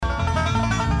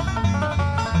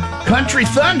Country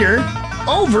Thunder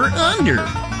over under.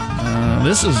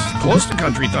 This is close to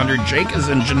Country Thunder. Jake is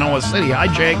in Genoa City. Hi,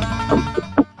 Jake.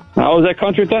 I was at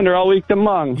Country Thunder all week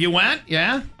long. You went?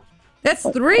 Yeah? That's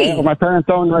 3. My parents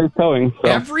own race towing. So.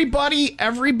 Everybody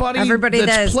that's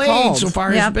played called. so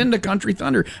far has been to Country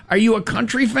Thunder. Are you a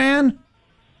country fan?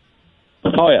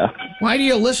 Oh, yeah. Why do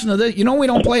you listen to this? You know we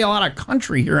don't play a lot of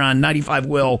country here on 95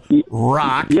 Will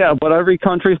Rock. Yeah, but every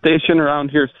country station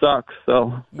around here sucks. So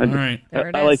All right.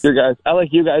 I like your guys. I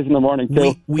like you guys in the morning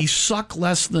too. We suck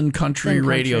less than country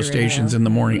radio stations in the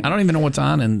morning. I don't even know what's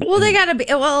on. Well, they got to be.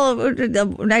 Well,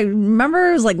 I remember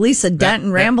it was like Lisa Dent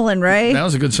and Ramblin', right? That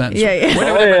was a good sentence. Yeah.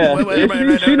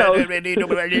 She knows.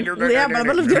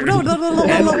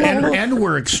 And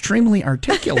we're extremely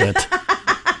articulate.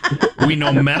 We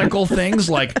know medical things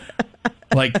like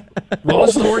what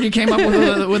was the word you came up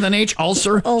with an H?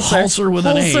 Ulcer? Ulcer with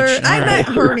an H. I meant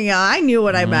hernia. I knew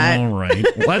what I meant. All right.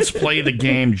 Let's play the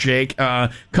game, Jake.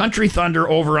 Country Thunder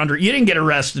over under. You didn't get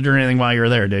arrested or anything while you were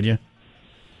there, did you?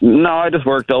 No, I just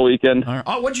worked all weekend. All right.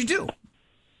 Oh, what'd you do?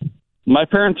 My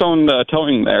parents own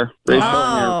towing there. Race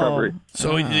towing and recovery.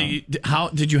 So how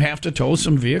did you have to tow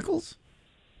some vehicles?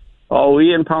 Oh,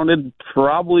 we impounded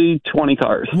probably 20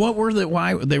 cars. What were they?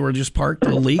 Why they were just parked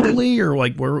illegally, or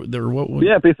like were there?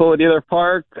 Yeah, people would either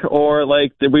park or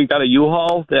like we got a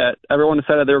U-Haul that everyone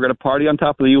decided they were going to party on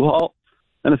top of the U-Haul,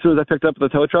 and as soon as I picked up the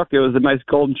tow truck, it was a nice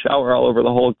golden shower all over the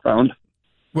whole ground.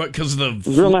 What? Because it was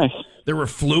real nice. There were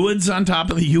fluids on top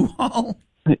of the U-Haul.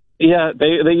 Yeah,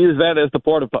 they use that as the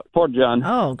porta john.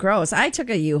 Oh, gross! I took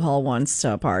a U-Haul once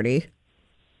to a party.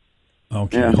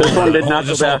 Okay, yeah, this one did not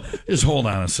go back. Just hold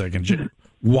on a second.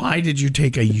 Why did you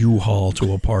take a U-Haul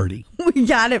to a party? We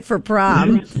got it for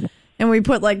prom, and we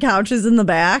put like couches in the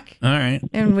back. All right,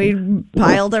 and we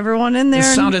piled everyone in there.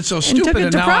 It sounded so stupid,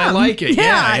 and now I like it.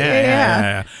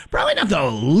 Yeah. Probably not the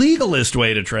legalist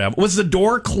way to travel. Was the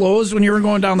door closed when you were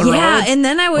going down the road? Yeah, and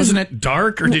then Wasn't it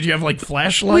dark, or did you have like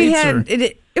flashlights? We had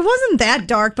it wasn't that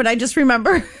dark, but I just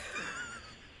remember.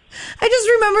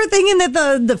 Thinking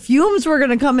that the fumes were going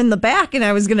to come in the back and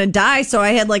I was going to die, so I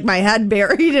had like my head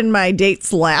buried in my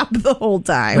date's lap the whole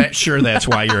time. That's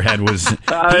why your head was.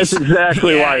 That's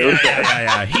exactly why it was.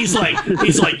 Yeah. He's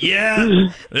like, yeah,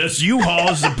 this U-Haul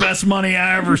is the best money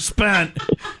I ever spent.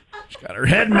 She's got her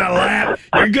head in my lap.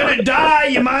 You're going to die.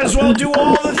 You might as well do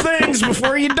all the things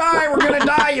before you die. We're going to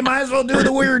die. You might as well do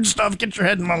the weird stuff. Get your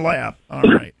head in my lap. All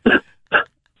right.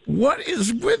 What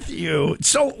is with you?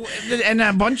 So, and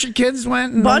a bunch of kids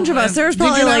went? A bunch of us. There's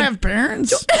probably did you like... not have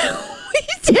parents? We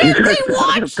did. They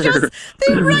watched us.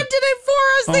 They rented it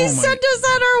for us. They sent us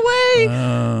on our way.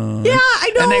 Yeah,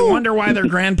 I know. And they wonder why their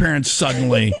grandparents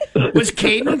suddenly... Was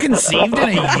Caden conceived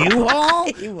in a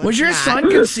U-Haul? Was your son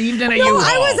conceived in a U-Haul? No,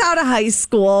 I was out of high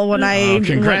school when I...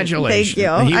 Congratulations.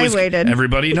 Thank you. I waited.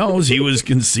 Everybody knows he was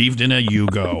conceived in a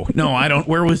U-Go. No, I don't.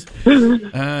 Where was...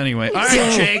 Anyway. All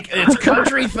right, Jake. It's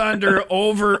Country Thunder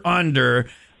over under.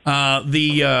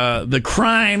 The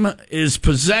crime is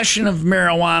possession of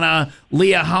marijuana.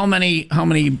 Leah, how many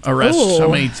arrests? How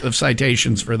many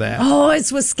citations for that? Oh,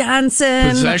 it's Wisconsin.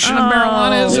 Possession of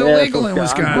marijuana is illegal in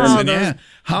Wisconsin. Yeah.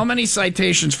 How many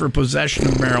citations for possession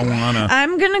of marijuana?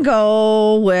 I'm gonna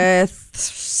go with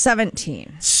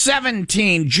 17.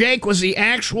 17. Jake, was the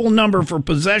actual number for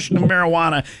possession of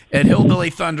marijuana at Hillbilly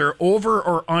Thunder over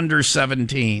or under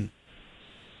 17?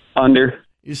 Under.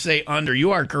 You say under.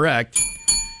 You are correct.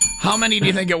 How many do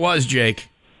you think it was, Jake?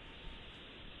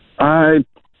 Probably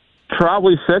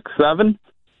 6, 7.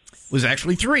 It was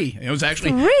actually 3. It was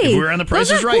actually 3. If we were on the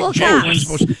Price is Right. Cool Jake wins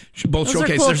both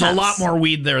showcases. Cool There's a lot more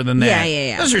weed there than that.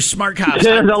 Yeah. Those are smart cops.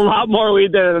 There's a lot more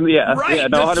weed there than Right. Yeah,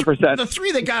 no, 100%. The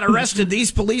 3 that got arrested,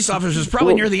 these police officers,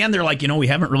 probably near the end, they're like, we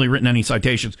haven't really written any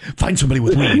citations. Find somebody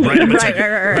with weed. Right.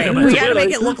 Right. We got to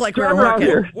make it look like we're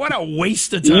working. What a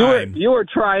waste of time. You were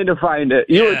trying to find it.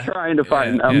 You were trying to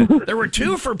find them. Yeah. There were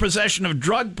 2 for possession of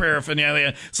drug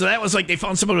paraphernalia. So that was like they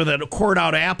found somebody with a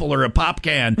quart-out apple or a pop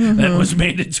can that was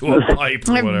made into a pipe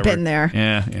or whatever. I've been there.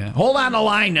 Yeah. Hold on the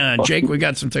line, Jake. We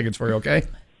got some tickets for you, okay?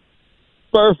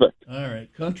 Perfect. All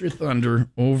right. Country Thunder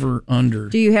over under.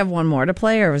 Do you have one more to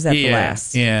play, or was that the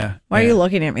last? Yeah. Why are you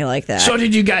looking at me like that? So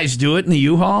did you guys do it in the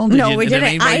U-Haul? No, we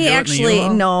didn't. I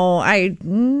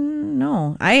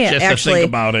Just to think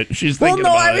about it. She's thinking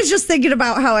about it. I was just thinking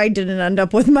about how I didn't end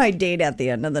up with my date at the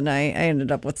end of the night. I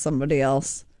ended up with somebody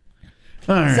else.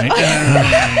 All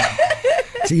right.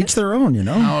 To each their own,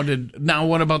 Now,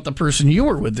 what about the person you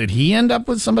were with? Did he end up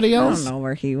with somebody else? I don't know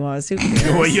where he was. Who cares?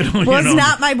 Well, was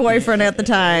not my boyfriend at the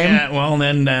time. Yeah, well,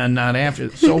 then not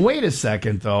after. So wait a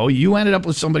second, though. You ended up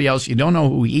with somebody else. You don't know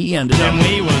who he ended up with.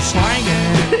 He was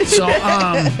swinging. So,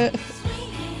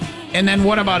 And then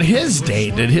what about his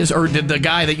date? Did the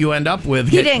guy that you end up with?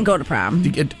 He didn't go to prom.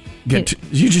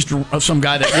 You just some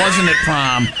guy that wasn't at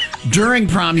prom. During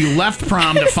prom, you left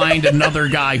prom to find another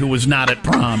guy who was not at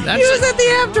prom. He was at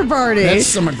the after party. That's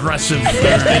some aggressive.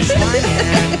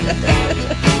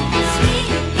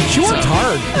 She worked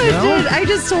hard. I did. I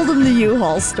just told him the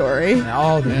U-Haul story.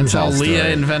 Oh, that's how Leah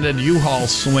invented U-Haul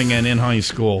swinging in high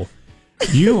school.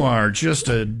 You are just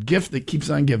a gift that keeps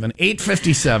on giving.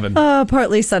 8:57.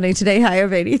 Partly sunny today, high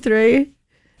of 83.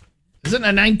 Isn't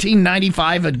it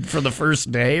 1995 for the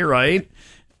first day, right?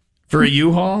 For a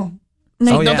U-Haul?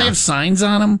 Don't they have signs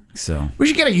on them? So we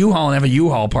should get a U-Haul and have a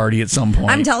U-Haul party at some point.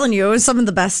 I'm telling you, it was some of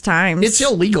the best times. It's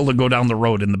illegal to go down the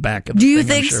road in the back of the Do you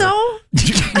thing, think so?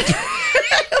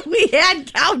 We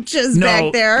had couches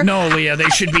back there. No, Leah, they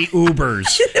should be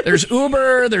Ubers. There's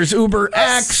Uber, there's Uber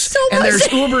X, and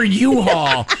there's Uber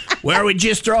U-Haul, where we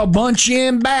just throw a bunch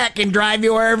in back and drive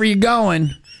you wherever you're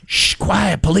going. Shh,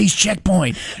 quiet, police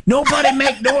checkpoint. Nobody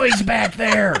make noise back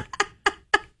there.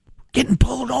 Getting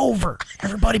pulled over.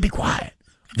 Everybody be quiet.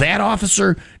 That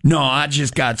officer? No, I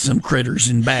just got some critters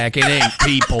in back. It ain't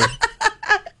people.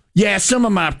 Yeah, some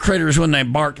of my critters, when they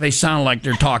bark, they sound like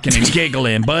they're talking and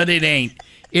giggling, but it ain't.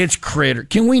 It's critter.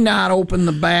 Can we not open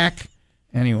the back?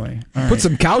 Anyway. Put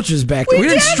some couches back there. We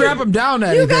didn't strap them down to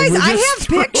anything. You guys, I have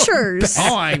pictures.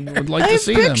 Oh, I would like to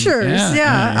see them. I have pictures.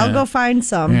 Yeah, I'll go find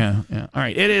some. Yeah. All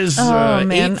right. It is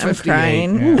man, I'm 8:58.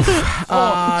 crying.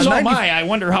 Yeah. So am I. I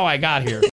wonder how I got here.